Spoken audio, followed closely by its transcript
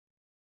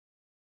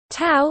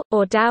Tao,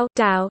 or Dao,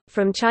 Dao,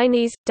 from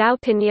Chinese, Dao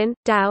pinyin,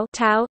 Dao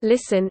Tao,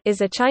 listen, is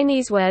a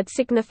Chinese word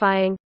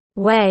signifying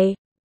way,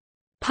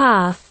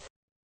 path,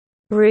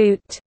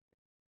 route,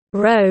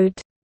 road,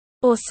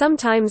 or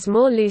sometimes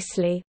more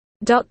loosely,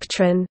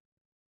 doctrine,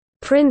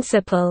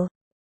 principle,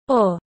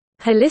 or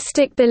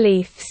holistic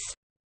beliefs.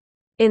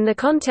 In the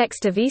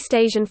context of East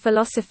Asian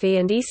philosophy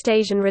and East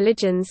Asian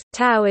religions,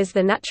 Tao is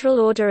the natural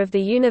order of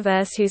the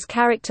universe whose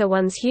character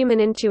one's human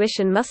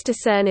intuition must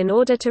discern in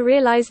order to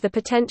realize the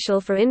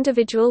potential for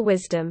individual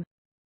wisdom.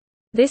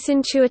 This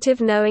intuitive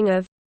knowing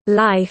of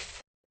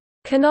life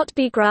cannot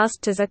be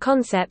grasped as a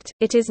concept,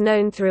 it is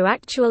known through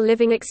actual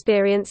living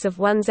experience of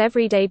one's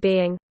everyday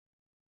being.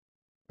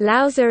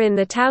 Lao-Tzu in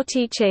the Tao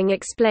Te Ching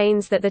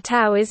explains that the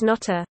Tao is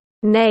not a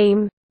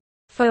name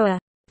for a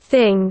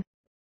thing,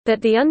 but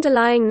the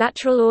underlying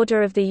natural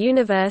order of the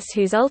universe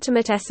whose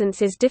ultimate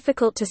essence is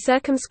difficult to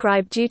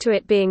circumscribe due to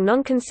it being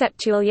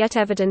non-conceptual yet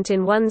evident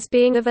in one's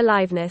being of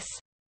aliveness.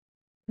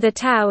 The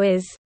Tao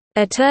is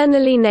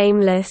eternally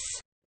nameless.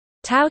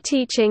 Tao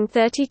Te Ching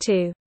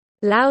 32.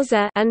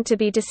 Lao-Tzu, and to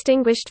be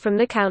distinguished from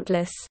the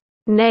countless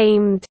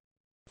named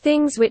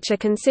things which are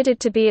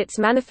considered to be its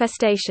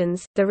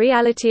manifestations, the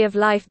reality of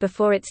life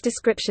before its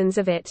descriptions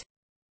of it.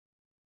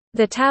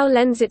 The Tao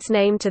lends its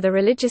name to the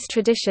religious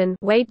tradition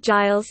Wade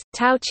Giles,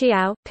 Tao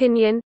Chiao,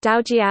 Pinyin,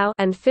 Daojiao,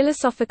 and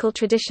philosophical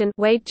tradition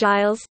Wade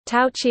Giles,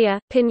 Tao Chia,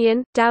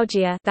 Pinyin,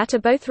 Daojia that are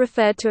both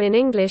referred to in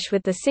English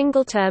with the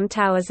single term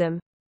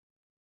Taoism.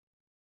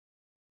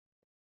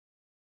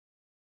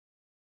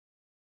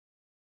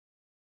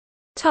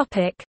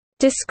 Topic: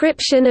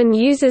 Description and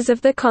uses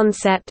of the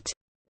concept.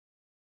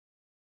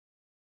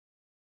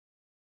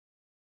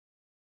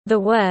 The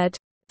word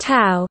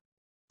Tao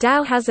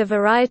Dao has a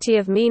variety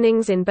of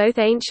meanings in both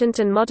ancient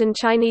and modern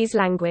Chinese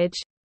language.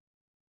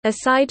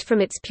 Aside from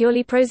its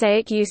purely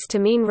prosaic use to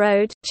mean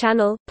road,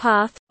 channel,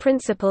 path,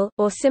 principle,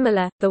 or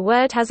similar, the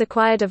word has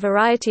acquired a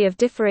variety of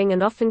differing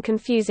and often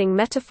confusing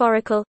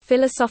metaphorical,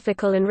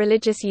 philosophical and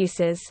religious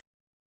uses.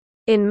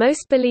 In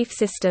most belief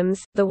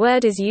systems, the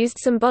word is used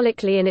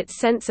symbolically in its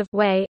sense of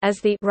way as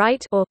the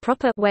right or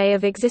proper way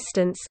of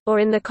existence, or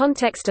in the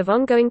context of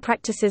ongoing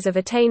practices of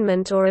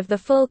attainment or of the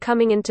full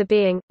coming into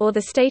being, or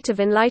the state of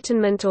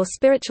enlightenment or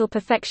spiritual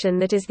perfection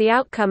that is the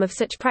outcome of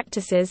such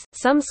practices.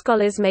 Some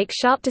scholars make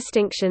sharp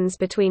distinctions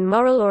between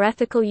moral or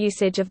ethical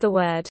usage of the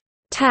word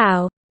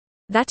Tao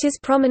that is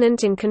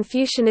prominent in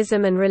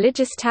Confucianism and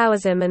religious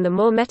Taoism, and the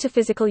more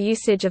metaphysical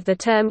usage of the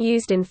term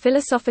used in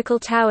philosophical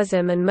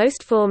Taoism and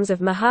most forms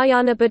of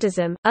Mahayana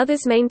Buddhism.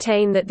 Others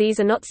maintain that these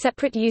are not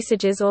separate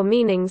usages or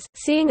meanings,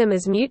 seeing them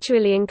as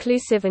mutually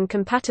inclusive and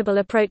compatible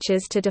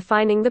approaches to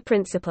defining the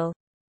principle.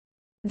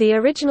 The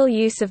original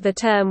use of the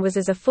term was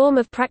as a form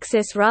of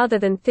praxis rather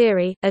than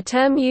theory, a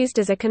term used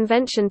as a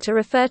convention to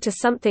refer to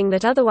something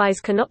that otherwise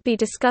cannot be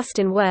discussed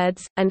in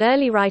words, and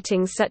early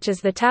writings such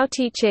as the Tao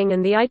Te Ching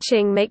and the I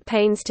Ching make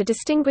pains to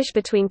distinguish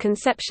between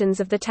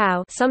conceptions of the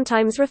Tao,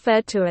 sometimes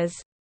referred to as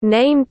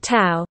named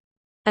Tao,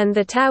 and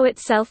the Tao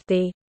itself,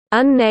 the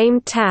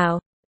unnamed Tao,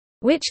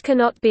 which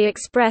cannot be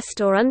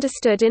expressed or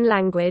understood in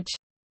language.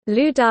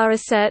 Lu Da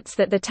asserts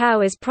that the Tao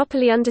is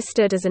properly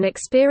understood as an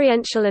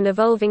experiential and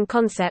evolving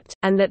concept,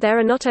 and that there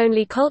are not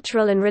only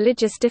cultural and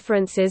religious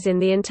differences in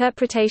the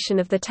interpretation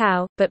of the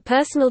Tao, but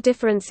personal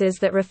differences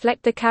that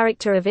reflect the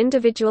character of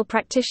individual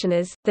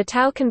practitioners. The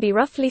Tao can be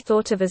roughly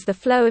thought of as the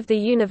flow of the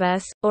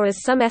universe, or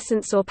as some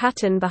essence or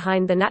pattern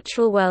behind the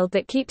natural world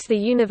that keeps the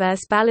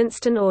universe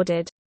balanced and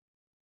ordered.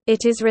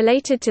 It is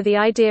related to the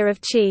idea of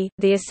qi,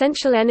 the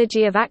essential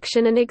energy of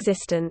action and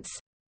existence.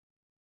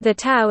 The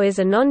Tao is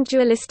a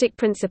non-dualistic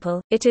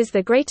principle, it is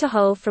the greater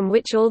whole from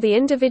which all the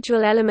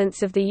individual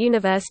elements of the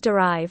universe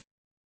derive.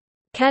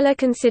 Keller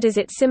considers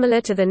it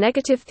similar to the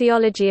negative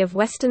theology of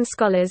Western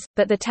scholars,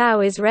 but the Tao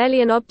is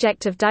rarely an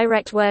object of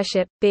direct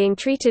worship, being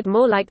treated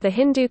more like the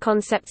Hindu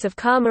concepts of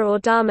karma or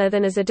dharma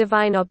than as a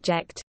divine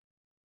object.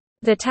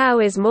 The Tao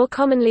is more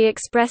commonly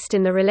expressed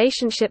in the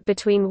relationship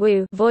between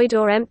wu, void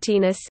or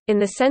emptiness, in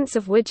the sense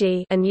of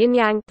wuji, and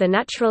yin-yang, the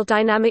natural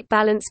dynamic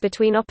balance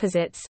between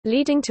opposites,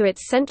 leading to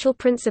its central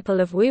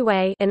principle of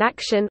wu-wei, in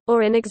action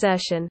or in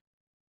exertion.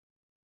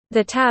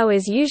 The Tao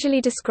is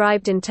usually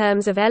described in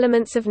terms of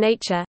elements of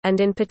nature,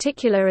 and in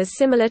particular as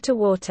similar to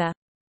water.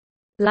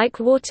 Like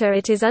water,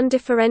 it is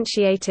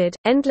undifferentiated,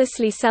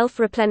 endlessly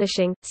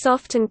self-replenishing,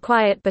 soft and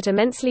quiet but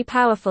immensely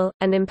powerful,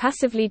 and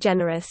impassively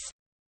generous.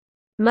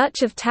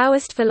 Much of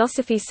Taoist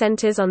philosophy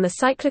centers on the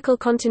cyclical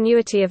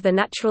continuity of the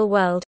natural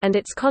world, and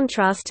its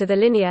contrast to the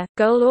linear,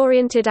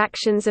 goal-oriented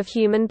actions of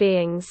human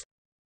beings.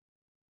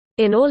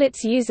 In all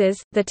its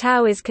uses, the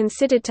Tao is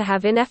considered to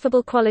have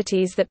ineffable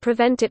qualities that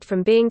prevent it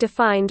from being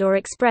defined or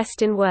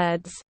expressed in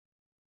words.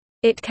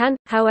 It can,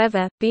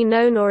 however, be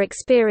known or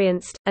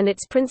experienced, and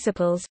its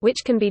principles, which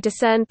can be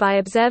discerned by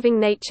observing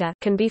nature,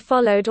 can be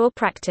followed or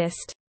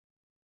practiced.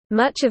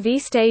 Much of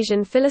East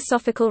Asian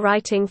philosophical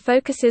writing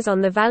focuses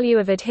on the value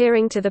of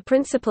adhering to the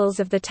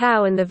principles of the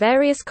Tao and the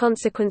various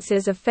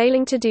consequences of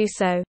failing to do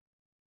so.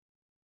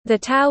 The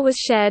Tao was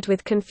shared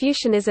with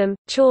Confucianism,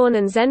 Chan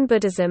and Zen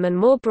Buddhism and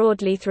more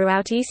broadly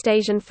throughout East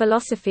Asian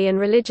philosophy and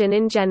religion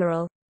in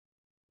general.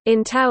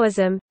 In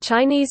Taoism,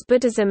 Chinese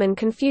Buddhism and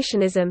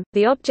Confucianism,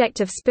 the object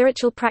of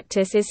spiritual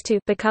practice is to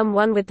become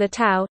one with the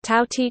Tao,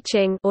 Tao Te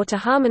Ching, or to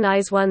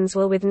harmonize one's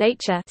will with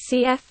nature,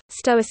 cf.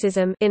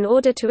 Stoicism, in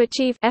order to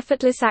achieve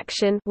effortless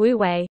action, Wu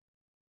Wei.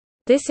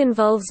 This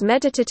involves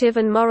meditative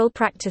and moral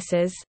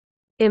practices.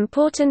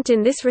 Important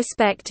in this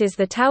respect is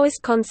the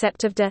Taoist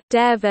concept of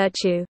de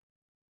virtue.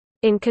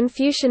 In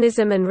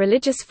Confucianism and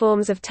religious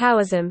forms of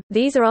Taoism,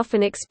 these are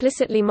often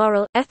explicitly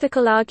moral,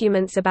 ethical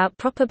arguments about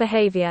proper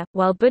behavior,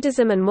 while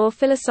Buddhism and more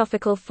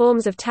philosophical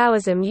forms of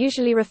Taoism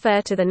usually refer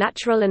to the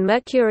natural and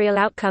mercurial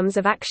outcomes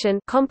of action,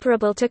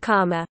 comparable to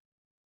karma.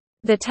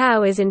 The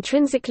Tao is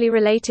intrinsically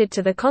related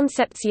to the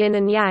concepts yin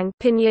and yang,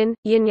 pinyin,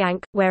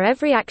 yin-yang, where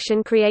every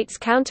action creates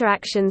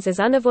counter-actions as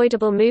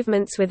unavoidable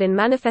movements within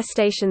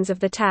manifestations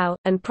of the Tao,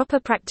 and proper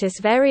practice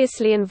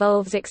variously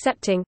involves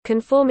accepting,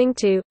 conforming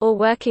to, or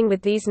working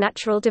with these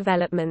natural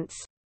developments.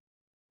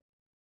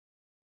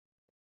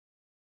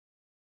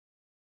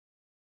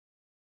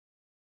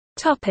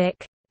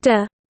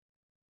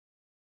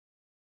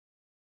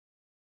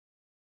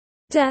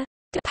 De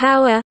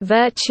power,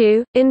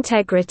 virtue,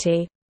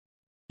 integrity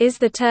is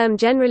the term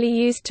generally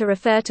used to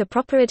refer to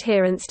proper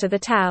adherence to the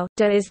Tao.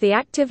 De is the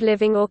active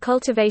living or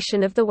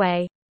cultivation of the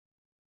way.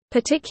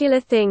 Particular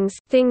things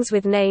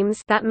with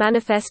names that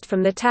manifest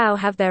from the Tao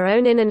have their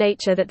own inner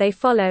nature that they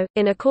follow,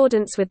 in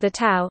accordance with the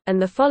Tao, and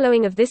the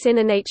following of this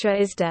inner nature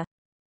is de.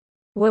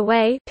 Wu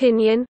Wei,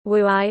 pinyin,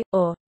 wu ai,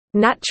 or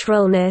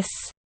naturalness,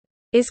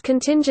 is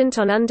contingent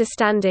on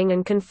understanding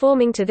and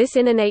conforming to this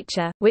inner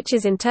nature, which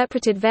is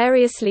interpreted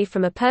variously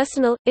from a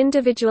personal,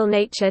 individual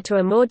nature to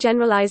a more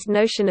generalized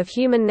notion of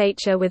human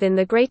nature within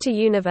the greater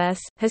universe.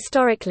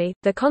 Historically,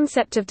 the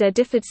concept of de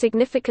differed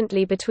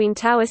significantly between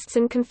Taoists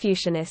and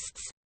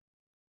Confucianists.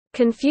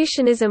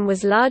 Confucianism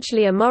was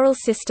largely a moral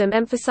system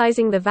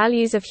emphasizing the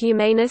values of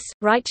humaneness,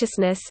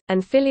 righteousness,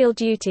 and filial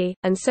duty,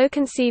 and so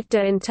conceived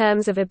de in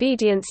terms of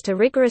obedience to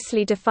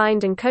rigorously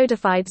defined and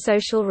codified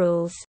social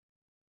rules.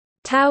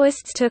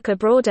 Taoists took a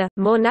broader,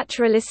 more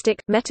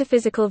naturalistic,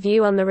 metaphysical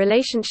view on the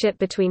relationship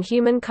between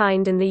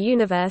humankind and the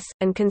universe,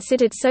 and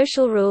considered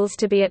social rules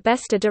to be at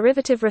best a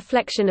derivative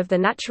reflection of the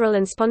natural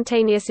and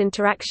spontaneous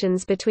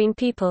interactions between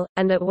people,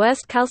 and at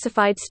worst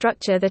calcified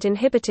structure that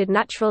inhibited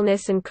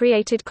naturalness and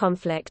created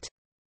conflict.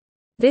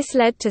 This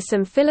led to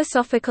some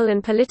philosophical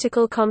and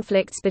political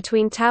conflicts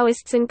between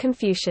Taoists and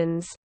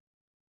Confucians.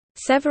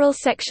 Several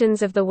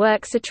sections of the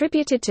works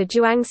attributed to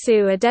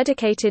Zhuangzi are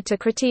dedicated to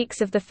critiques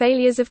of the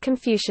failures of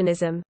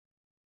Confucianism.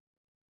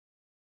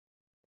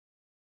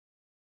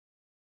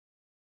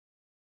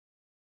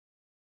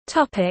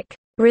 Topic: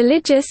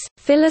 Religious,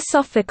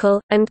 philosophical,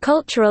 and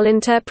cultural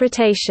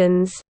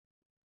interpretations.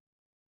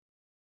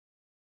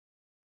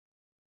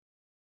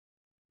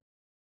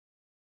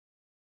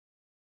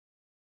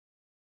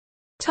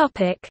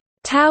 Topic: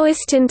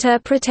 Taoist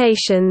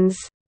interpretations.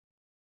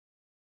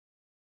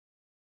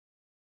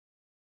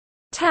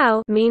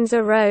 Tao means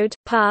a road,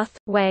 path,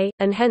 way,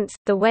 and hence,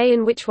 the way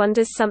in which one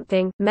does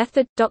something,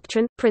 method,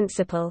 doctrine,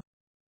 principle.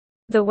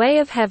 The way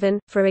of heaven,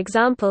 for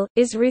example,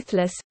 is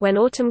ruthless. When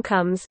autumn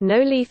comes,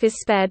 no leaf is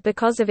spared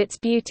because of its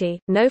beauty,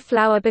 no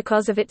flower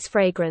because of its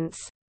fragrance.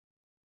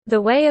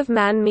 The way of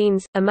man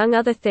means, among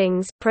other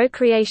things,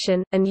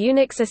 procreation, and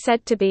eunuchs are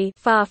said to be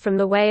far from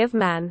the way of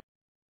man.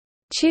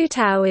 Chu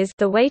Tao is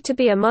the way to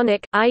be a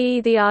monarch, i.e.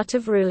 the art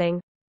of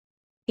ruling.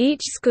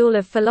 Each school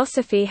of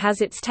philosophy has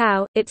its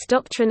Tao, its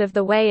doctrine of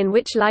the way in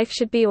which life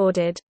should be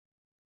ordered.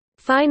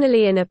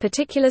 Finally, in a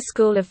particular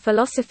school of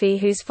philosophy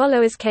whose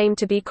followers came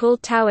to be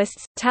called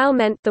Taoists, Tao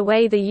meant the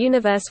way the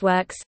universe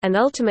works, and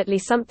ultimately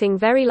something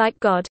very like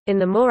God, in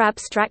the more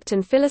abstract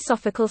and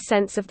philosophical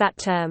sense of that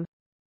term.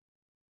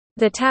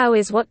 The Tao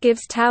is what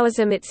gives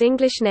Taoism its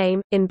English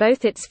name, in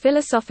both its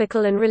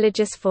philosophical and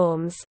religious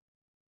forms.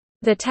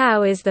 The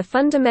Tao is the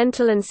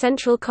fundamental and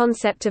central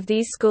concept of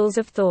these schools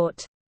of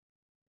thought.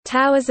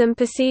 Taoism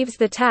perceives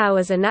the Tao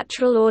as a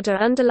natural order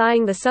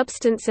underlying the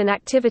substance and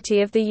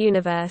activity of the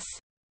universe.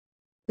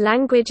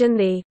 Language and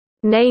the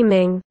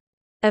naming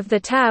of the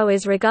Tao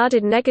is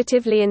regarded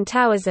negatively in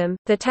Taoism.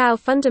 The Tao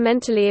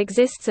fundamentally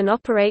exists and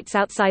operates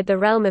outside the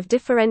realm of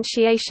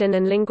differentiation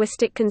and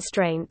linguistic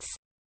constraints.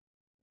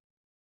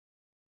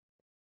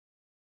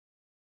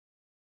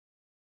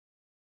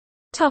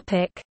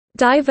 Topic: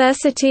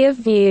 Diversity of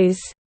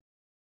views.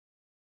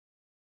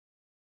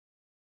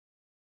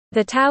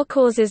 The Tao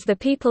causes the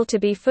people to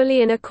be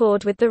fully in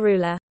accord with the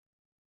ruler.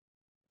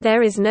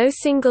 There is no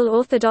single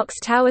orthodox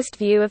Taoist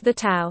view of the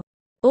Tao.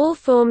 All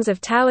forms of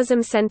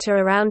Taoism center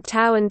around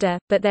Tao and De,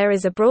 but there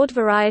is a broad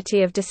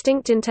variety of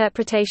distinct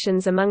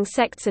interpretations among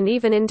sects and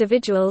even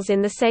individuals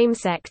in the same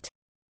sect.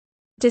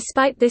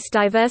 Despite this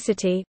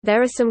diversity,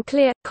 there are some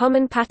clear,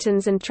 common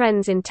patterns and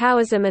trends in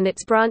Taoism and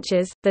its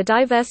branches. The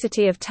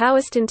diversity of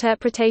Taoist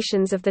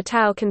interpretations of the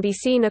Tao can be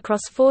seen across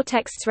four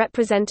texts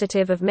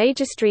representative of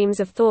major streams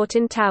of thought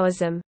in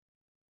Taoism.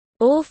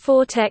 All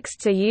four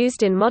texts are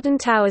used in modern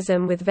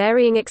Taoism with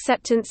varying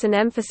acceptance and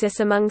emphasis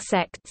among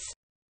sects.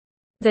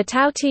 The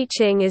Tao Te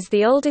Ching is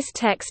the oldest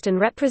text and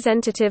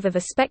representative of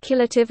a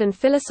speculative and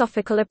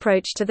philosophical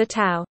approach to the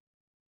Tao.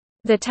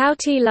 The Tao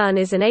Te Lun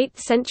is an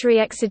 8th-century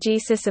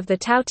exegesis of the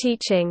Tao Te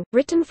Ching,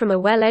 written from a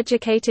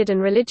well-educated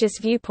and religious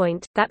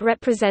viewpoint, that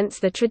represents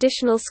the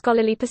traditional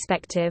scholarly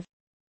perspective.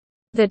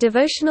 The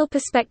devotional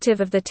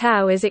perspective of the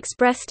Tao is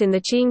expressed in the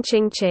Qing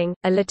Ching Ching,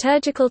 a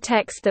liturgical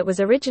text that was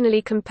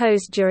originally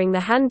composed during the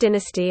Han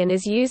Dynasty and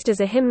is used as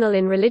a hymnal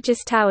in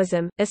religious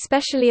Taoism,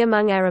 especially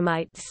among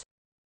Eremites.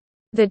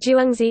 The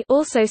Zhuangzi,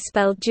 also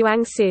spelled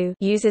Zhuangsu,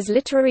 uses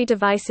literary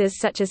devices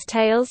such as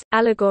tales,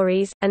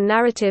 allegories, and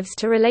narratives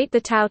to relate the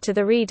Tao to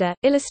the reader,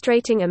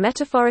 illustrating a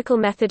metaphorical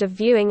method of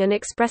viewing and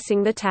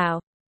expressing the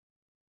Tao.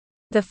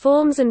 The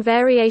forms and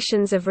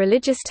variations of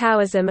religious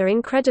Taoism are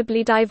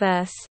incredibly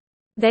diverse.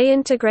 They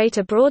integrate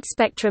a broad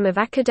spectrum of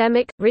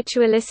academic,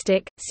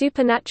 ritualistic,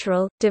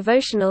 supernatural,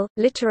 devotional,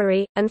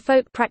 literary, and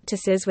folk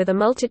practices with a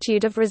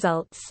multitude of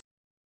results.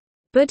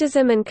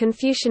 Buddhism and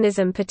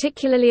Confucianism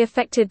particularly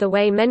affected the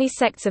way many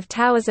sects of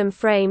Taoism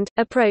framed,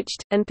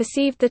 approached, and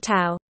perceived the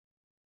Tao.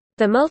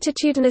 The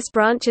multitudinous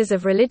branches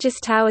of religious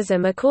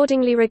Taoism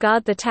accordingly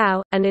regard the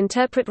Tao, and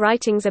interpret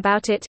writings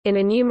about it, in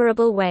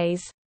innumerable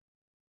ways.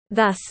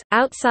 Thus,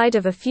 outside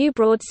of a few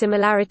broad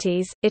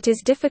similarities, it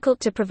is difficult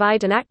to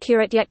provide an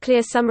accurate yet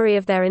clear summary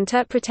of their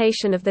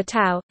interpretation of the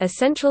Tao. A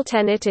central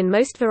tenet in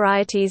most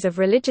varieties of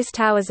religious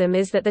Taoism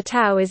is that the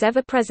Tao is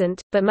ever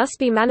present, but must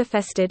be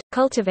manifested,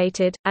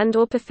 cultivated,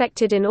 and/or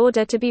perfected in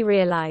order to be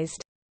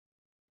realized.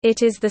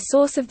 It is the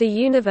source of the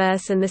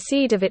universe and the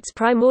seed of its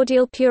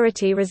primordial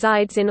purity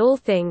resides in all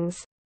things.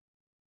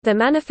 The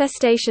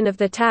manifestation of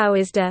the Tao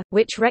is De,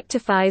 which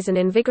rectifies and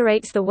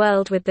invigorates the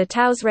world with the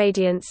Tao's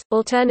radiance.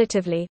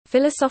 Alternatively,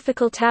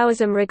 philosophical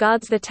Taoism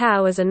regards the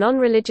Tao as a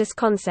non-religious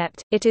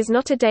concept. It is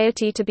not a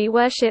deity to be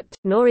worshipped,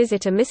 nor is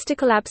it a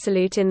mystical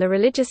absolute in the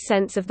religious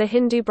sense of the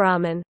Hindu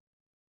Brahman.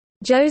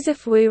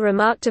 Joseph Wu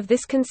remarked of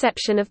this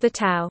conception of the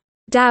Tao,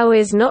 "Tao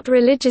is not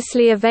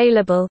religiously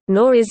available,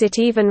 nor is it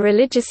even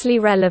religiously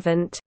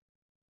relevant."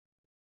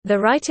 The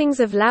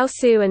writings of Lao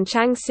Tzu and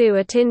Chang Tzu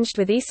are tinged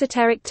with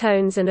esoteric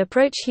tones and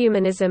approach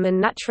humanism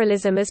and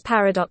naturalism as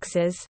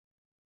paradoxes.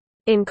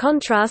 In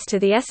contrast to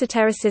the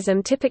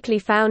esotericism typically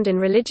found in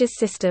religious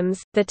systems,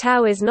 the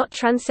Tao is not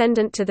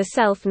transcendent to the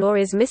self nor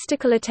is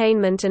mystical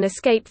attainment and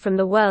escape from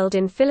the world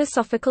in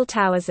philosophical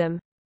Taoism.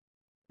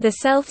 The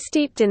self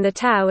steeped in the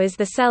Tao is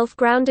the self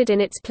grounded in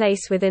its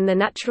place within the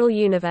natural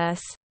universe.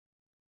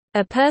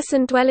 A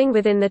person dwelling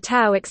within the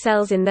Tao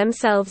excels in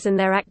themselves and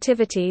their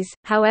activities.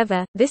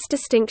 However, this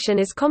distinction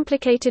is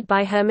complicated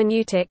by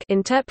hermeneutic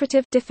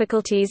interpretive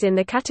difficulties in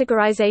the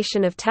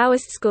categorization of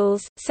Taoist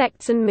schools,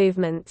 sects and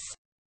movements.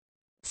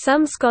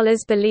 Some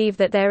scholars believe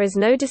that there is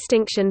no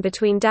distinction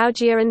between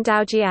Daojia and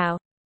Daojiao.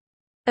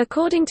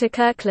 According to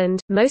Kirkland,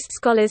 most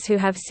scholars who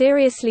have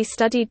seriously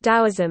studied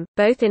Taoism,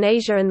 both in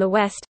Asia and the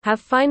West, have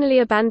finally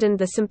abandoned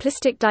the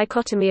simplistic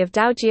dichotomy of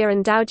Daojia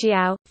and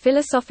Daojiao,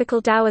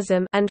 philosophical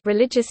Taoism and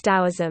religious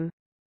Taoism.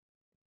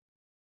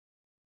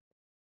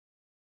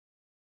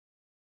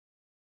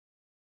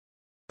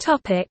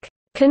 Topic: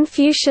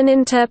 Confucian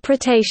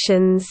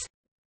interpretations.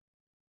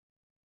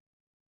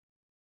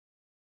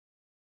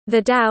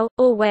 The Tao,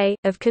 or way,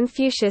 of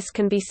Confucius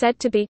can be said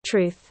to be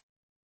truth.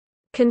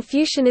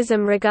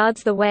 Confucianism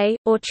regards the way,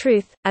 or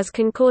truth, as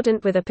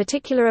concordant with a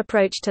particular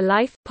approach to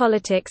life,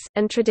 politics,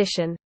 and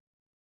tradition.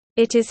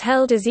 It is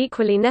held as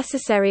equally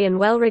necessary and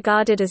well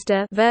regarded as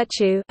De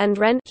virtue and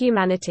Ren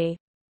humanity.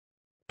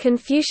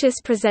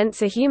 Confucius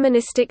presents a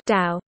humanistic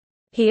Tao.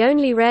 He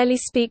only rarely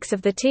speaks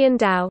of the Tian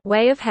Tao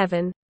way of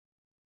heaven.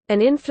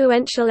 An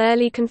influential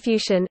early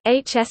Confucian,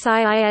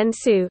 Hsiin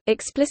Su,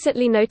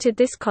 explicitly noted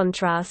this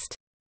contrast.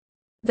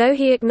 Though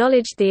he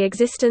acknowledged the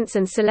existence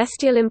and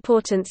celestial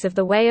importance of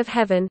the way of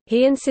heaven,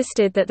 he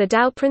insisted that the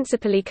Tao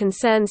principally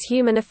concerns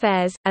human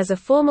affairs. As a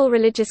formal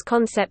religious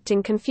concept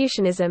in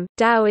Confucianism,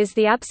 Tao is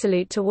the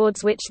absolute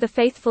towards which the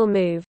faithful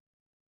move.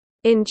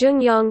 In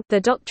Zhongyong,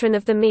 the doctrine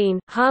of the mean,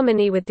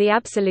 harmony with the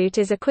absolute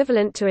is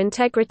equivalent to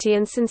integrity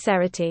and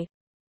sincerity.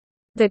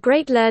 The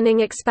Great Learning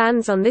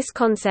expands on this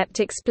concept,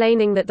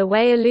 explaining that the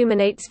way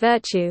illuminates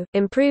virtue,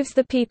 improves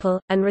the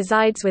people, and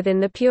resides within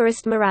the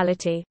purest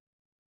morality.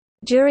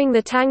 During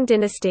the Tang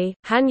dynasty,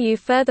 Han Yu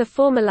further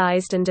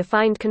formalized and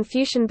defined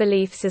Confucian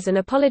beliefs as an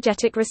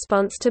apologetic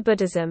response to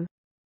Buddhism.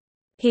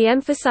 He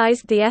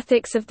emphasized the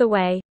ethics of the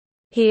way.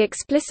 He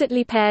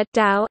explicitly paired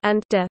Tao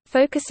and De,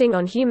 focusing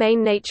on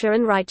humane nature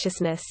and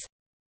righteousness.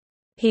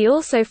 He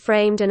also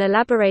framed and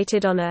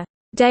elaborated on a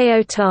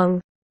Dao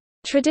Tong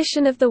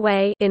tradition of the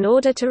way in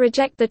order to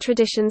reject the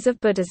traditions of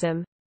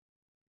Buddhism.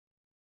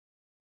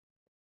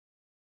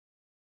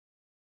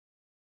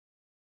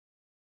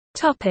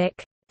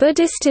 Topic: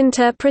 Buddhist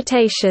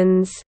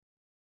interpretations.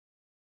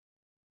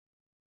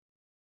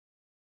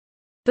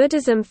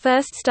 Buddhism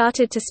first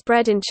started to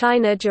spread in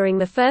China during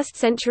the 1st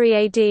century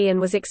AD and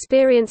was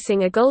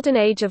experiencing a golden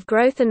age of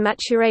growth and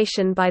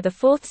maturation by the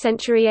 4th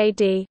century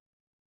AD.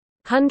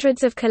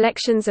 Hundreds of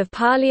collections of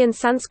Pali and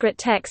Sanskrit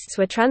texts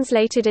were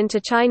translated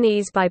into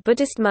Chinese by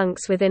Buddhist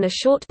monks within a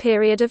short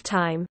period of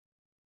time.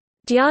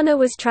 Dhyana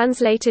was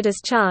translated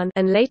as Chan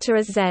and later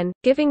as Zen,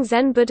 giving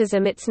Zen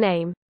Buddhism its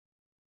name.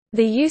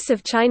 The use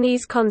of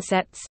Chinese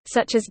concepts,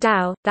 such as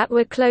Tao, that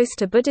were close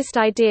to Buddhist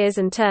ideas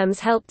and terms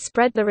helped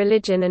spread the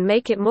religion and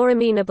make it more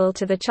amenable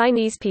to the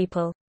Chinese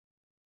people.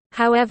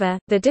 However,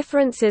 the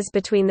differences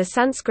between the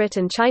Sanskrit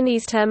and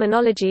Chinese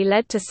terminology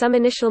led to some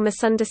initial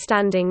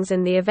misunderstandings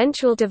and the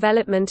eventual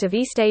development of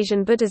East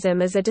Asian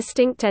Buddhism as a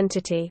distinct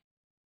entity.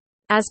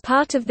 As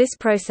part of this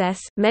process,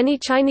 many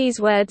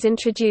Chinese words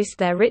introduced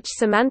their rich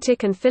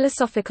semantic and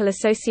philosophical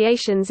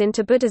associations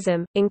into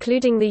Buddhism,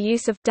 including the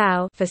use of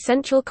Tao for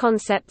central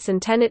concepts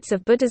and tenets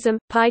of Buddhism.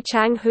 Pai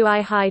Chang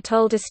Hui Hai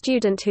told a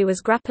student who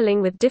was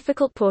grappling with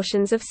difficult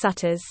portions of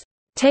suttas,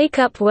 "Take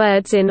up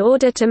words in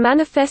order to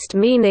manifest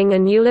meaning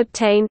and you'll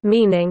obtain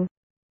meaning.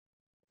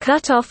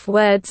 Cut off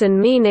words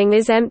and meaning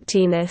is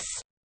emptiness.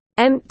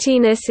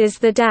 Emptiness is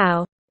the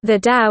Tao. The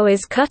Tao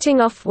is cutting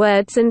off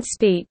words and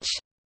speech."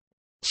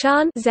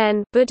 Chan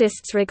Zen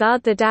Buddhists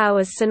regard the Tao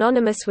as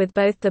synonymous with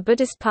both the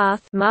Buddhist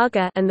path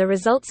marga and the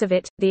results of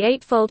it, the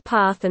Eightfold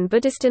Path and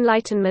Buddhist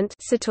enlightenment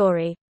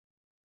satori.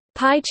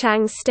 Pai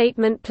Chang's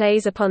statement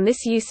plays upon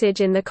this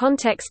usage in the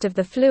context of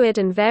the fluid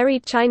and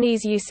varied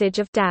Chinese usage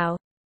of Tao.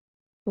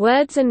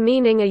 Words and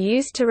meaning are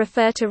used to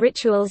refer to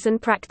rituals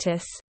and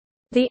practice.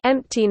 The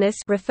emptiness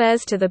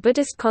refers to the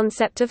Buddhist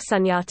concept of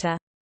sunyata.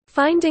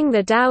 Finding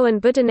the Tao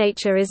and Buddha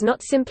nature is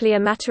not simply a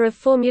matter of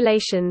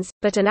formulations,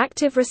 but an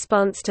active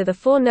response to the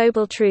Four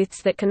Noble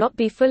Truths that cannot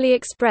be fully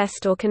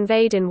expressed or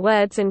conveyed in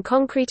words and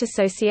concrete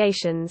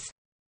associations.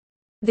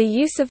 The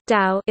use of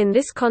Tao in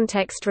this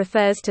context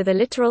refers to the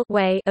literal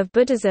way of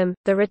Buddhism,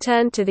 the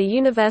return to the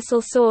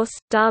universal source,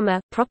 Dharma,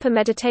 proper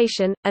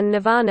meditation, and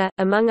nirvana,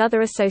 among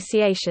other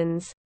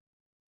associations.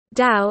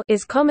 Tao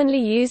is commonly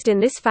used in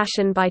this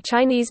fashion by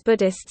Chinese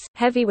Buddhists,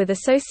 heavy with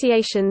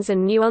associations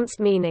and nuanced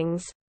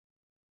meanings.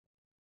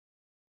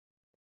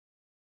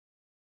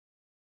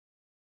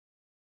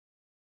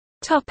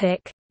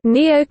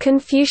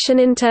 Neo-Confucian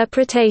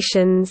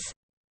interpretations.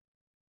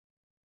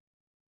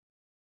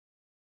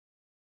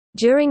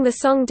 During the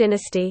Song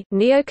dynasty,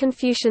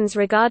 Neo-Confucians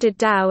regarded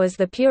Tao as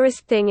the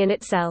purest thing in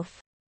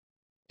itself.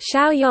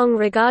 Xiao Yong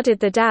regarded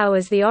the Tao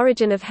as the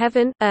origin of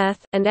heaven,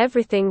 earth, and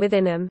everything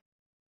within them.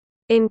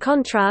 In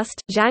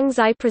contrast, Zhang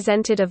Zai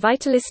presented a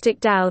vitalistic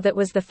Tao that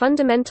was the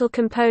fundamental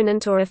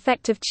component or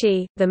effect of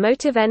qi, the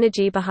motive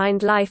energy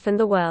behind life and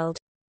the world.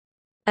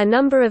 A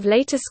number of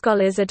later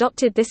scholars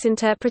adopted this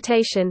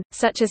interpretation,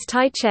 such as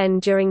Tai Chen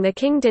during the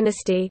Qing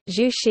dynasty.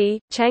 Zhu Xi,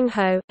 Cheng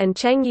Ho, and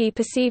Cheng Yi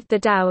perceived the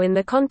Tao in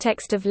the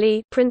context of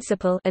Li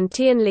principle and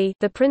Tian Li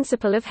the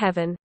principle of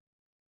heaven.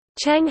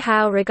 Cheng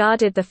Hao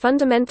regarded the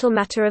fundamental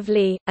matter of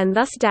Li, and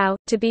thus Tao,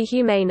 to be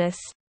humanus.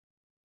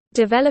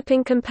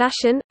 Developing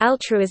compassion,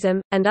 altruism,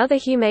 and other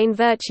humane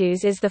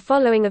virtues is the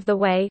following of the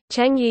way.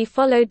 Cheng Yi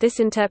followed this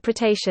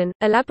interpretation,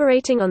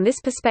 elaborating on this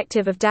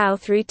perspective of Tao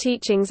through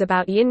teachings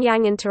about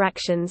yin-yang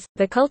interactions,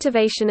 the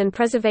cultivation and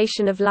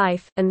preservation of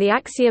life, and the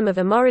axiom of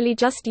a morally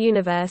just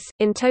universe.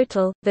 In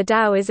total, the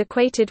Tao is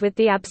equated with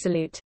the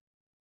absolute.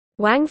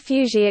 Wang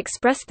Fuji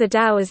expressed the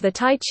Tao as the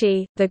Tai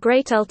Chi, the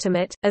great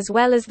ultimate, as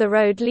well as the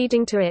road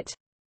leading to it.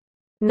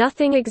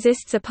 Nothing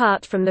exists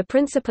apart from the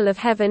principle of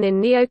heaven in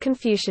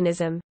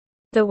Neo-Confucianism.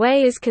 The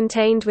way is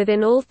contained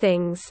within all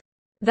things.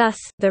 Thus,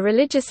 the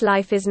religious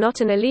life is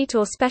not an elite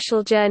or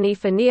special journey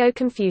for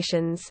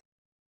Neo-Confucians.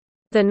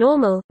 The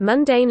normal,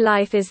 mundane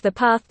life is the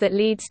path that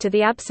leads to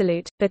the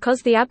absolute,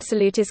 because the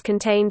absolute is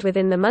contained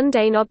within the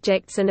mundane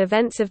objects and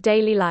events of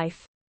daily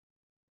life.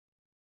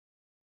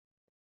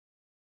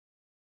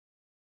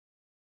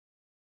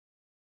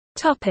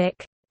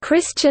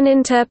 Christian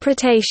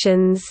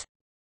interpretations.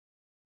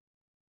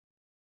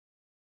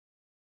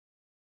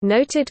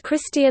 Noted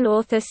Christian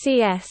author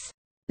C.S.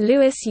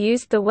 Lewis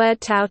used the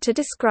word Tao to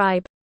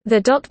describe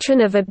the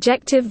doctrine of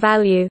objective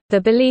value,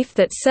 the belief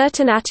that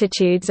certain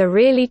attitudes are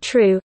really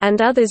true,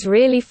 and others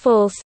really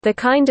false, the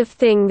kind of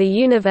thing the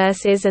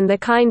universe is and the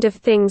kind of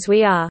things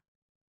we are.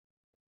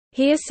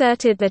 He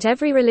asserted that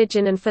every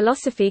religion and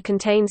philosophy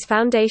contains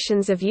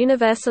foundations of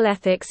universal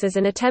ethics as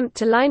an attempt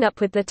to line up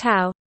with the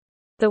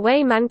Tao—the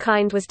way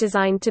mankind was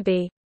designed to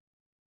be.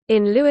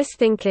 In Lewis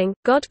thinking,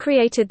 God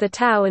created the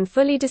Tao and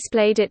fully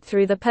displayed it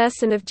through the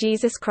person of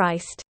Jesus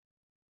Christ.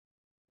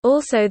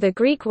 Also, the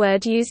Greek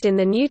word used in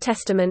the New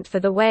Testament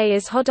for the way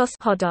is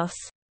hodos.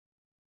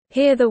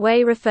 Here the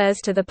way refers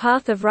to the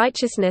path of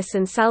righteousness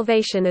and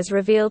salvation as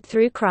revealed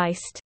through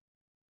Christ.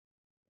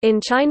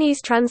 In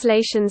Chinese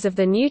translations of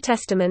the New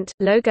Testament,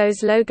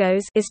 logos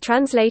is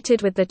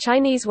translated with the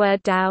Chinese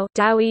word Dao,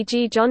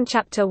 e.g. John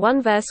chapter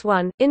 1 verse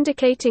 1,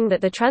 indicating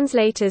that the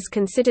translators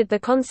considered the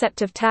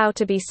concept of Tao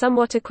to be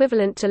somewhat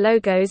equivalent to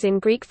logos in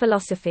Greek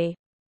philosophy.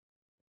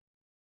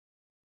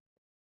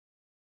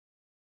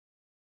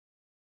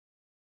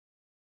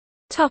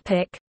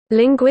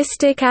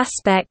 Linguistic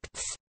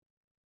aspects.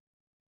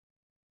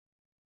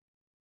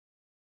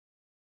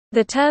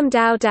 The term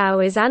Dao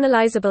Dao is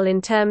analyzable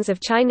in terms of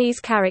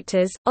Chinese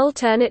characters,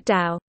 alternate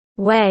Dao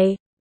way,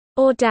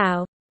 or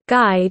Dao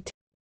guide,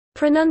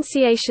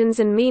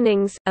 pronunciations and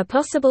meanings, a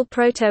possible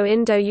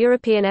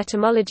Proto-Indo-European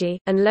etymology,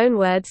 and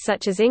loanwords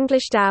such as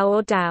English Dao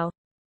or Dao.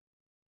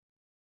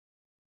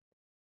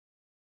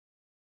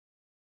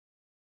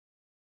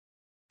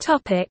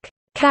 Topic: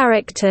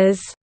 Characters.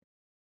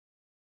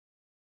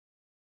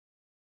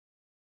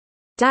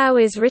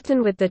 Dao is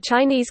written with the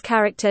Chinese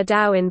character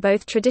Dao in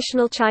both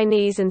traditional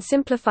Chinese and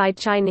simplified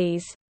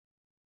Chinese.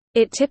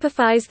 It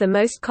typifies the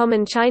most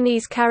common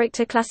Chinese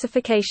character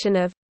classification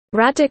of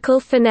radical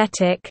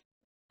phonetic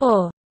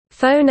or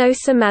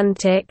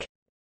phono-semantic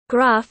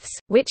graphs,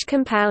 which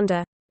compound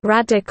a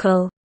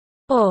radical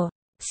or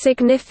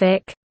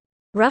signific,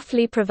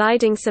 roughly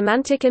providing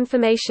semantic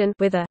information,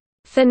 with a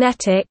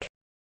phonetic,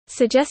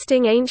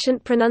 suggesting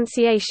ancient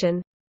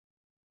pronunciation.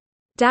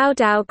 Dao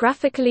Dao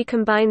graphically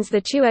combines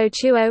the chuo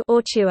chuo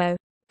or chuo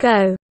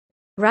go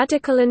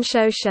radical and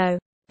shou shou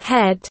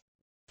head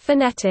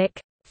phonetic.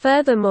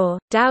 Furthermore,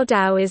 Dao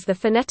Dao is the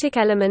phonetic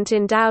element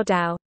in Dao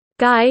Dao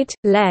guide,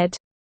 led,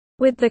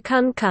 with the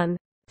kun kun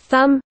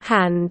thumb,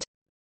 hand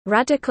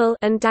radical,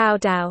 and Dao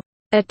Dao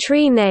a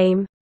tree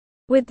name,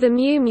 with the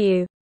mu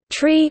mu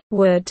tree,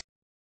 wood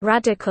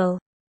radical.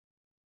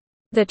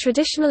 The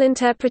traditional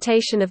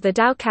interpretation of the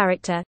Dao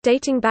character,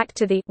 dating back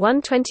to the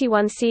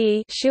 121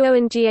 CE Shuo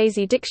and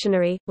Jiezi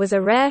dictionary, was a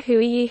rare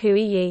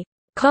huiyi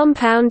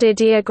compound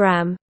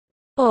ideogram,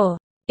 or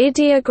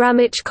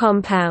ideogrammic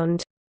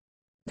compound.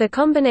 The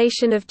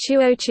combination of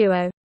chuo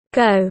chuo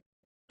go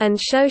and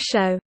shou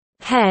shou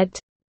head,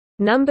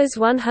 numbers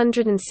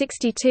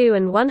 162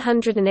 and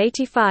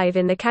 185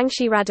 in the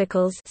Kangxi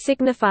radicals,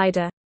 signified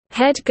a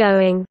head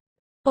going,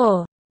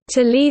 or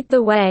to lead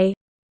the way.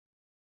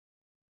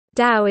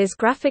 Dao is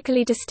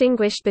graphically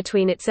distinguished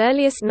between its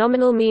earliest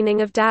nominal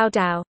meaning of Dao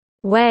Dao,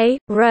 way,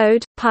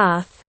 road,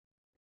 path,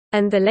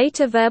 and the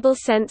later verbal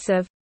sense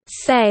of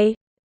say.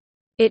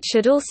 It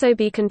should also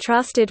be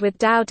contrasted with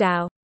Dao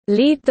Dao,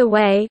 lead the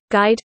way,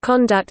 guide,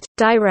 conduct,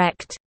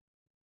 direct.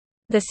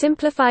 The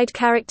simplified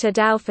character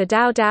Dao for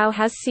Dao Dao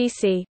has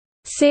cc,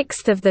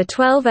 sixth of the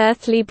 12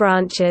 earthly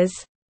branches,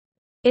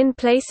 in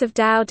place of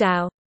Dao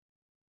Dao.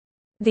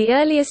 The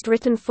earliest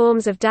written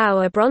forms of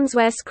Dao are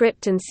bronzeware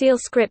script and seal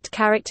script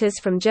characters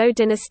from Zhou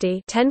dynasty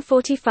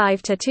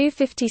 1045 to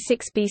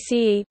 256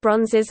 BCE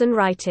bronzes and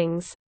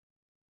writings.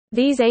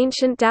 These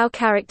ancient Dao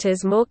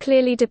characters more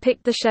clearly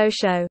depict the shou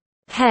shou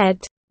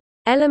head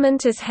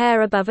element as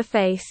hair above a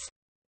face.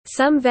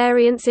 Some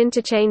variants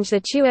interchange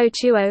the chuo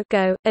chuo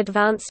go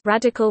advance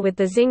radical with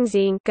the xing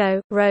xing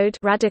go road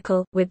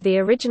radical, with the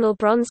original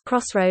bronze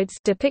crossroads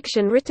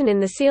depiction written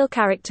in the seal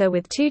character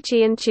with tu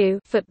chi and chu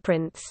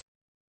footprints.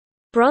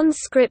 Bronze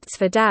scripts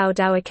for Dao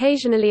Dao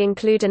occasionally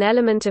include an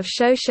element of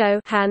shou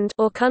shou hand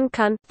or kun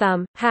kun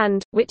thumb,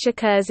 hand, which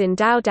occurs in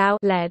Dao Dao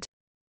led.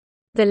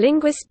 The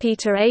linguist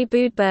Peter A.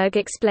 Budberg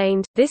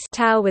explained, this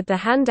Tao with the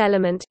hand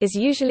element is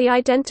usually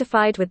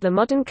identified with the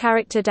modern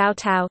character Dao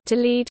Tao to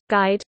lead,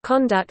 guide,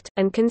 conduct,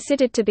 and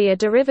considered to be a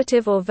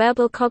derivative or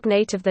verbal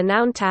cognate of the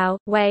noun Tao,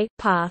 way,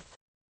 path.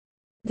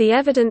 The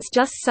evidence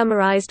just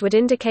summarized would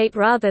indicate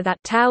rather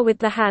that Tao with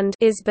the hand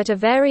is but a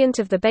variant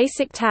of the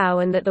basic Tao,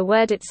 and that the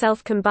word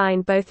itself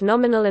combined both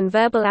nominal and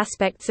verbal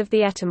aspects of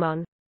the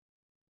etymon.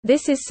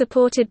 This is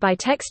supported by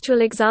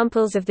textual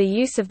examples of the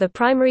use of the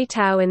primary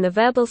Tao in the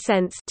verbal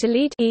sense to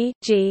lead,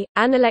 e.g.,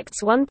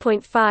 Analects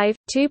 1.5,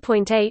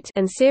 2.8,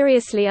 and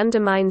seriously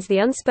undermines the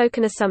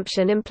unspoken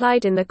assumption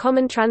implied in the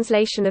common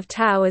translation of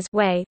Tao as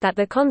way, that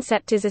the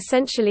concept is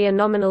essentially a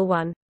nominal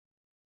one.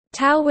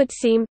 Tao would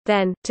seem,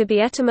 then, to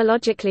be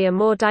etymologically a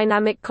more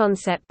dynamic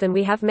concept than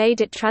we have made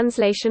it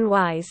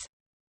translation-wise.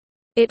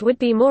 It would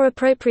be more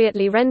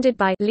appropriately rendered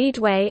by lead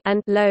way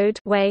and load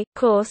way,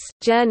 course,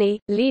 journey,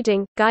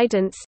 leading,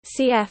 guidance,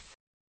 cf.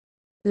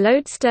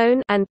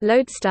 Lodestone and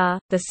lodestar,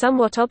 the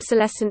somewhat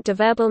obsolescent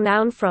deverbal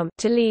noun from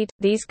to lead.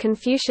 These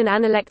Confucian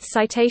analect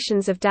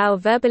citations of Dao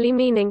verbally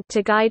meaning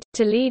to guide,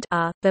 to lead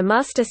are: the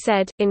master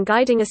said, in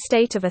guiding a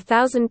state of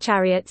 1,000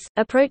 chariots,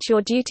 approach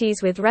your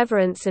duties with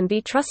reverence and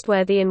be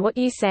trustworthy in what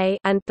you say,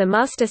 and the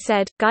master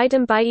said, guide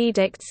them by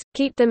edicts,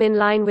 keep them in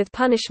line with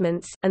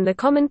punishments, and the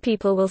common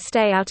people will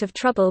stay out of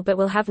trouble but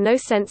will have no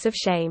sense of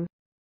shame.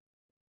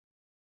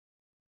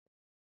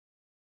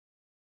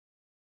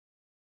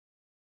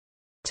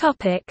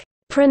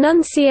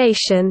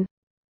 Pronunciation.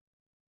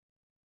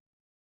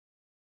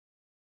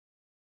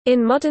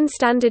 In modern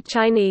Standard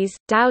Chinese,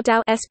 Dao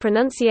Dao's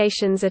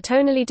pronunciations are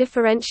tonally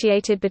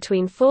differentiated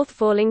between fourth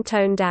falling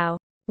tone Dao,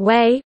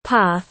 way,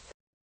 path,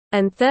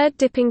 and third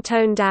dipping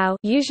tone Dao,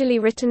 usually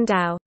written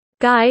Dao,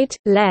 guide,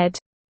 led.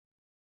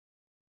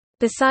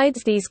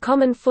 Besides these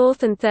common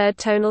fourth and third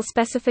tonal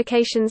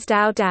specifications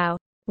Dao Dao,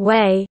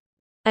 way,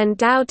 and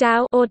Dao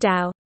Dao or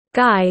Dao,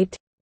 guide,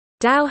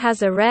 Dao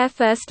has a rare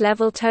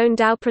first-level tone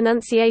Dao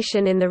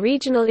pronunciation in the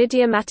regional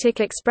idiomatic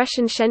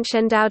expression Shen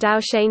Shen Dao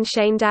Dao Shane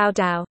Shane Dao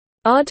Dao,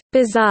 odd,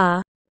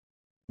 bizarre.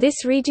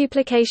 This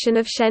reduplication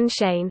of Shen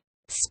Shane,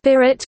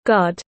 spirit,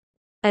 God,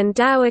 and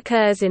Dao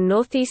occurs in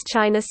Northeast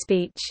China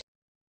speech.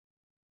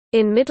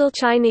 In Middle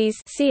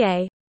Chinese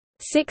ca.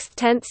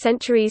 6th–10th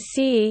centuries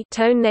CE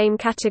tone name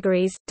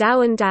categories,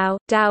 Dao and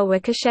Dao were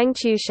Kasheng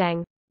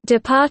Chusheng,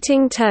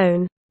 departing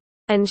tone,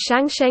 and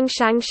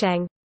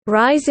Shangsheng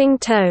rising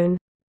tone.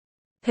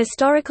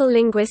 Historical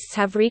linguists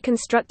have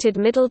reconstructed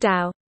Middle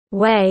Dao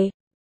way,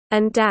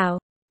 and Dao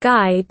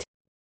guide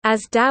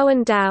as Dao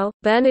and Dao.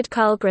 Bernard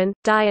Karlgren,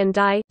 Dai and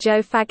Dai,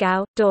 Joe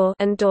Fagau, Daw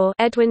and Daw,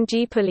 Edwin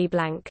G.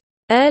 Pullyblank,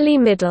 early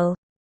middle,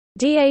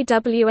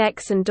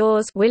 DAWX and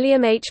Daws,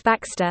 William H.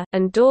 Baxter,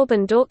 and Daub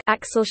and Dork,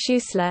 Axel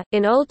Schuessler.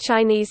 In Old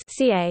Chinese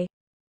ca.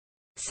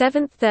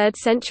 7th–3rd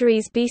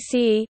centuries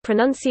BCE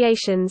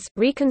pronunciations,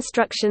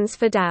 reconstructions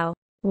for Dao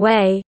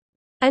way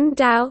and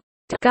Dao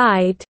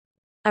guide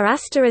are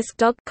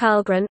 *dog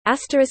Karlgren,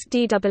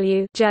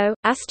 *DW Joe,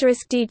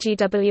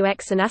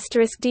 *DGWX and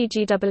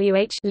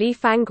 *DGWH Li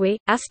Fangui,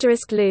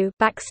 *Lu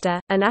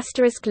Baxter, and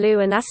 *Lu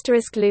and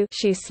 *Lu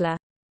Schuessler.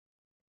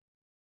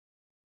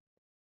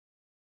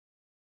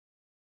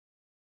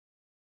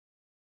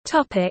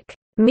 Topic: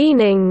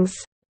 Meanings.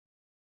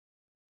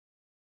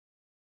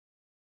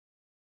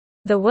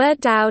 The word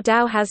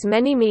Dao has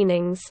many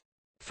meanings.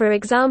 For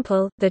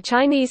example, the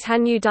Chinese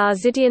Hanyu Da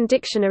Zidian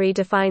Dictionary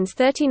defines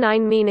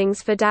 39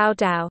 meanings for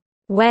Dao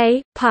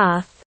way,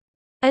 path,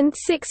 and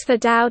 6 for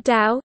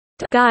Dao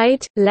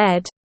guide,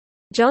 led.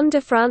 John de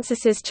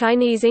Francis's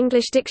Chinese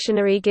English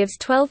Dictionary gives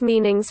 12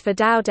 meanings for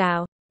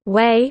Dao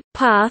way,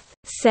 path,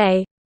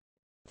 say,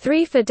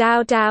 3 for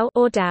Dao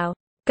or Dao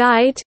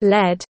guide,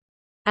 led,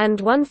 and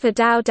 1 for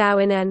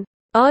Dao in an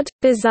odd,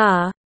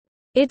 bizarre,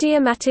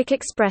 idiomatic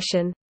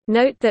expression.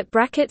 Note that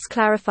brackets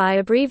clarify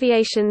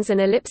abbreviations and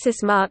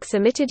ellipsis marks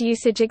omitted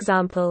usage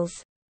examples.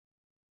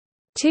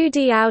 2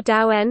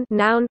 Dao n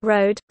noun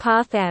road,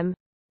 path m.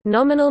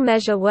 Nominal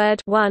measure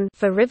word 1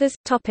 for rivers,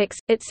 topics,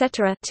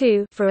 etc.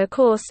 2 for a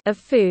course of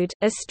food,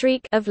 a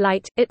streak of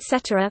light,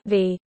 etc.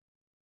 v.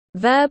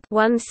 Verb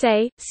 1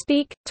 say,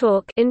 speak,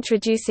 talk,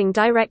 introducing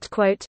direct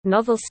quote,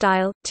 novel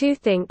style. 2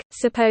 think,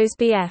 suppose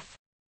bf.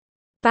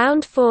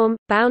 Bound form,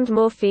 bound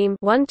morpheme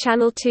 1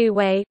 channel 2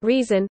 way,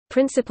 reason,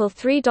 principle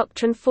 3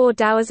 doctrine 4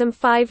 Taoism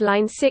 5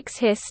 line 6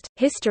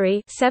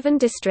 history 7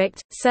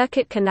 district,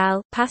 circuit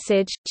canal,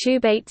 passage,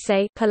 tube 8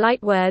 say,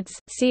 polite words,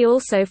 see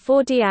also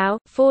 4 Dao,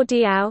 4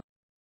 Dao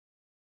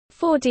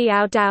 4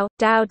 Dao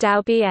Dao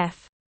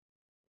bf.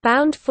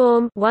 Bound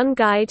form 1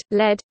 guide,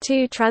 lead,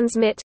 2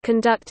 transmit,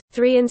 conduct,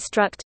 3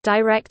 instruct,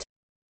 direct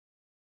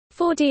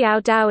 4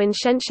 Dao in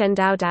Shenshen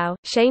Dao,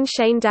 Shane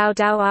Dao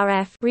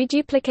rf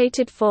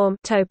reduplicated form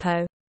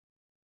topo.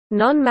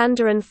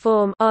 Non-Mandarin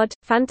form odd,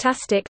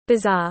 fantastic,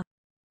 bizarre.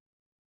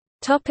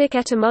 Topic: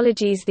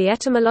 etymologies. The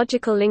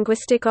etymological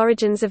linguistic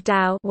origins of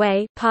Dao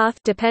way, path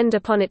depend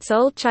upon its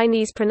Old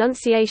Chinese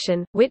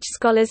pronunciation, which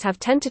scholars have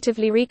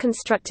tentatively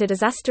reconstructed as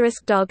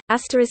 *dog,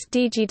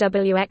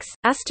 *dgwx,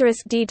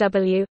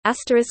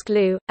 *dw,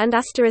 *lu, and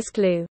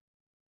 *lu.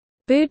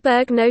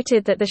 Budberg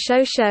noted that the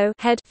shou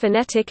head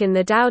phonetic in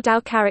the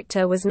Dao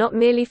character was not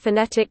merely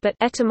phonetic but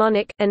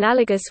etymonic,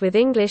 analogous with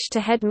English to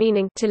head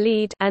meaning to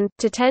lead and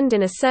to tend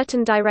in a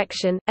certain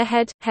direction,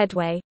 ahead,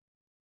 headway.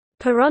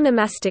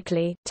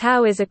 Paronomastically,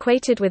 Tao is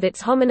equated with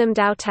its homonym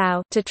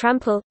Dao to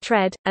trample,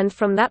 tread, and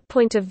from that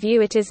point of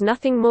view it is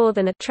nothing more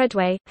than a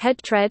treadway,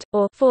 head tread,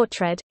 or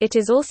foretread. It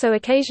is also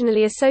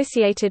occasionally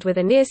associated with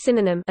a near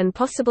synonym and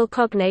possible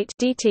cognate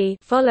dt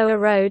follow a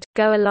road,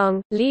 go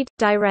along, lead,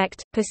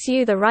 direct,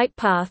 pursue the right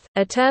path,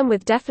 a term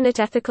with definite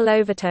ethical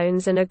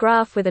overtones and a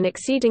graph with an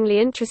exceedingly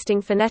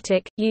interesting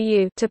phonetic,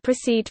 uu to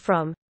proceed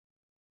from.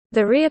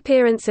 The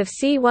reappearance of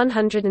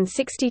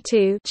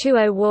C162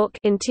 Chuo walk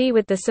in T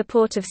with the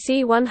support of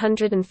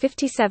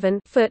C157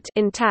 foot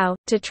in Tao,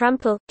 to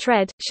trample,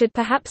 tread, should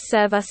perhaps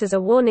serve us as a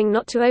warning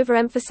not to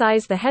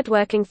overemphasize the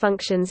headworking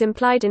functions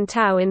implied in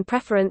Tao in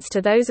preference to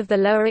those of the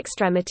lower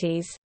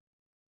extremities.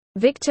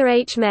 Victor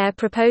H. Mayer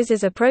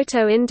proposes a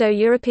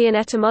Proto-Indo-European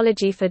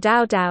etymology for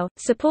Dao,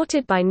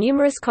 supported by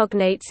numerous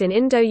cognates in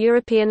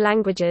Indo-European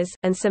languages,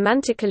 and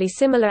semantically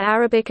similar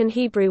Arabic and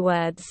Hebrew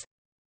words.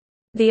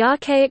 The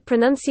archaic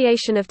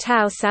pronunciation of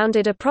Tao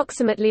sounded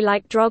approximately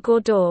like drog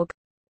or dog.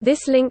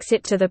 This links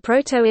it to the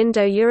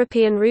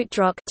Proto-Indo-European root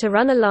drok to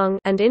run along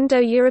and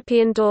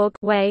Indo-European dog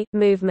way,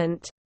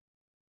 movement.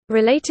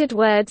 Related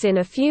words in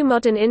a few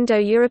modern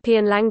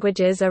Indo-European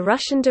languages are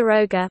Russian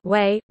doroga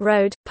way,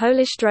 road,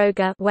 Polish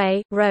droga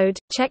way, road,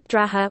 Czech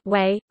draha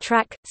way,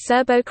 track,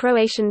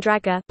 Serbo-Croatian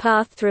draga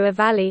path through a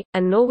valley,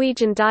 and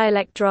Norwegian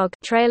dialect drog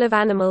trail of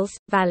animals,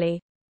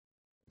 valley.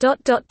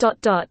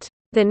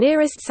 The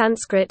nearest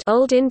Sanskrit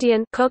Old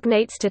Indian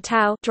cognates to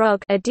Tao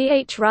drog are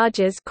dh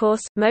rajas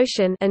course,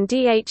 motion and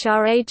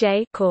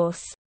dhraj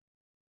course.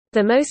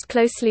 The most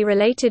closely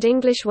related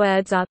English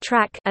words are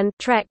track and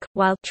trek,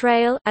 while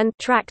trail and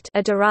tract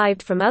are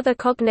derived from other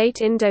cognate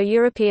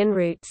Indo-European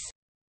roots.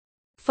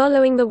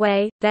 Following the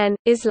way, then,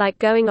 is like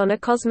going on a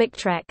cosmic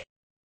trek.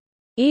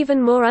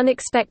 Even more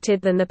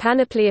unexpected than the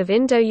panoply of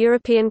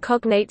Indo-European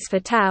cognates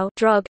for Tao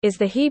drog is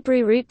the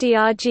Hebrew root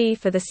drg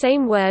for the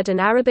same word and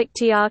Arabic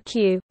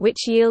trq,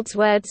 which yields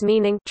words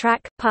meaning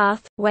track,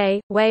 path, way,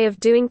 way of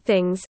doing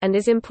things, and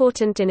is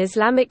important in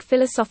Islamic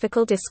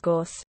philosophical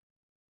discourse.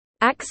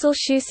 Axel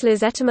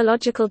Schuessler's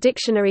etymological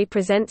dictionary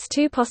presents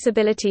two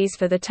possibilities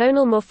for the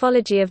tonal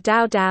morphology of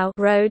Dao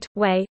road,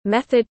 way,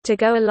 method to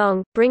go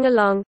along, bring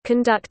along,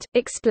 conduct,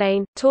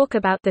 explain, talk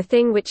about. The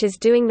thing which is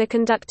doing the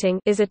conducting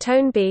is a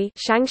tone B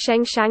shang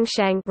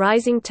sheng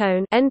rising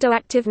tone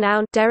endoactive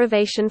noun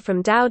derivation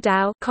from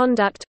Dao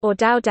conduct, or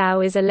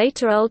Dao is a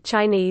later Old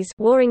Chinese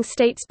Warring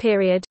States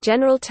period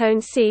general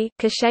tone C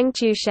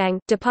sheng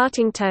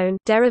departing tone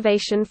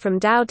derivation from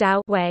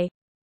Dao way.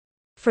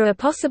 For a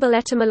possible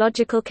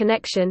etymological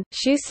connection,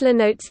 Schuessler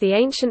notes the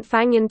ancient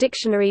Fangyan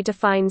dictionary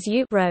defines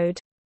road.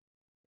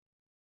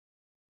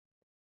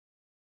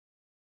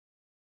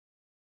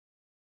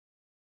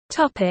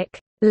 Topic: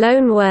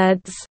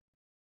 Loanwords.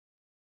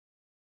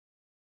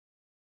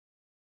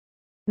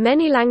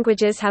 Many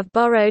languages have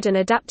borrowed and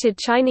adapted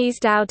Chinese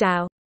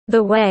Dao,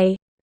 the way,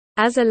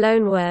 as a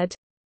loanword.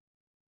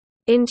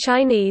 In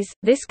Chinese,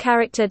 this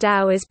character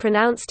Dao is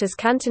pronounced as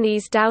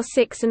Cantonese Dao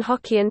 6 and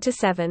Hokkien to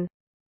 7.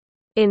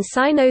 In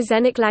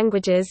Sino-Xenic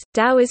languages,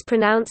 Dao is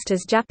pronounced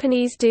as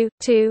Japanese Du,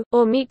 Tu,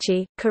 or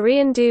Michi,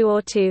 Korean Du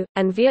or Tu,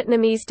 and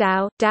Vietnamese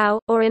Dao, Dao,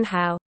 or In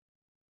Hao.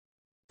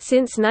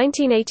 Since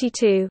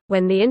 1982,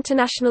 when the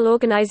International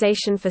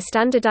Organization for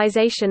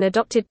Standardization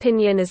adopted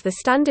Pinyin as the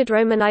standard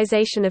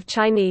romanization of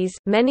Chinese,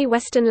 many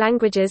Western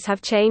languages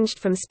have changed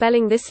from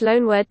spelling this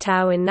loanword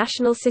Tao in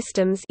national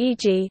systems,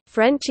 e.g.,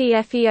 French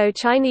EFEO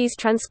Chinese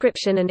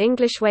transcription and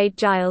English Wade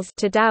Giles,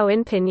 to Dao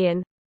in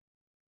Pinyin.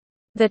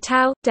 The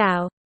Tao,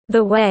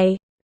 the way,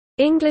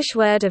 English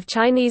word of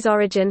Chinese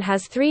origin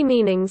has three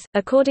meanings,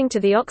 according to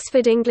the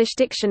Oxford English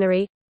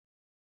Dictionary.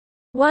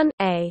 1.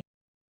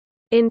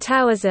 In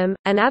Taoism,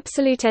 an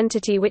absolute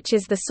entity which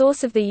is the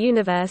source of the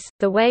universe,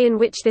 the way in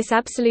which this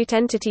absolute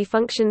entity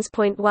functions.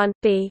 1.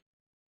 B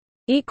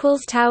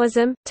equals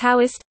Taoism,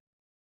 Taoist.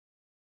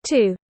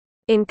 2.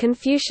 In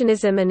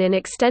Confucianism and in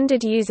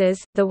extended uses,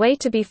 the way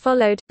to be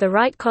followed, the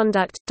right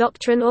conduct,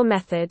 doctrine or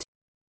method.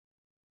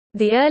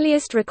 The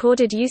earliest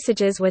recorded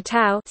usages were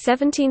Tao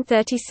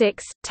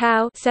 1736,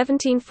 Tao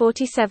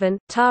 1747,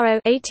 Taro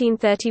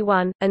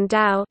 1831, and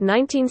Dao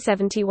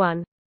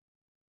 1971.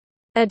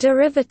 A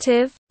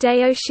derivative,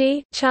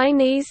 Daoshi,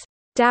 Chinese,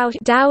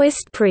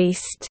 Taoist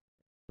priest,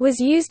 was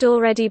used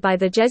already by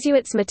the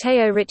Jesuits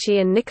Matteo Ricci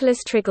and Nicholas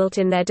Trigalt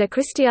in their De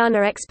Christiana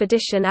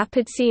Expedition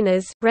apud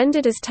Sinas,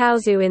 rendered as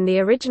Taozu in the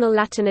original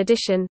Latin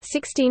edition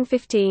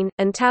 1615,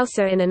 and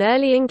Taosa in an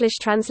early English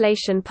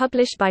translation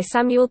published by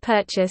Samuel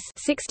Purchas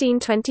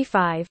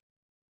 1625.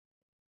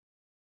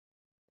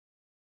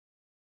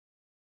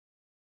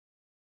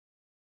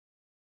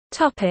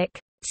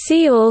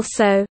 See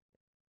also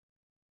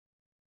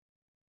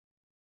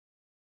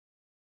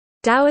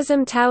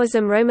Taoism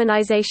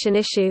romanization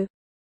issue,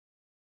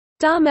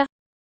 Dharma,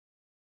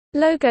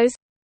 Logos,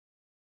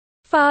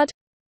 Fard,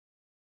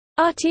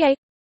 RTA,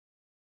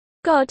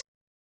 God,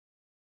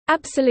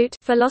 Absolute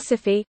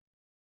philosophy.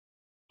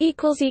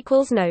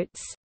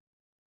 Notes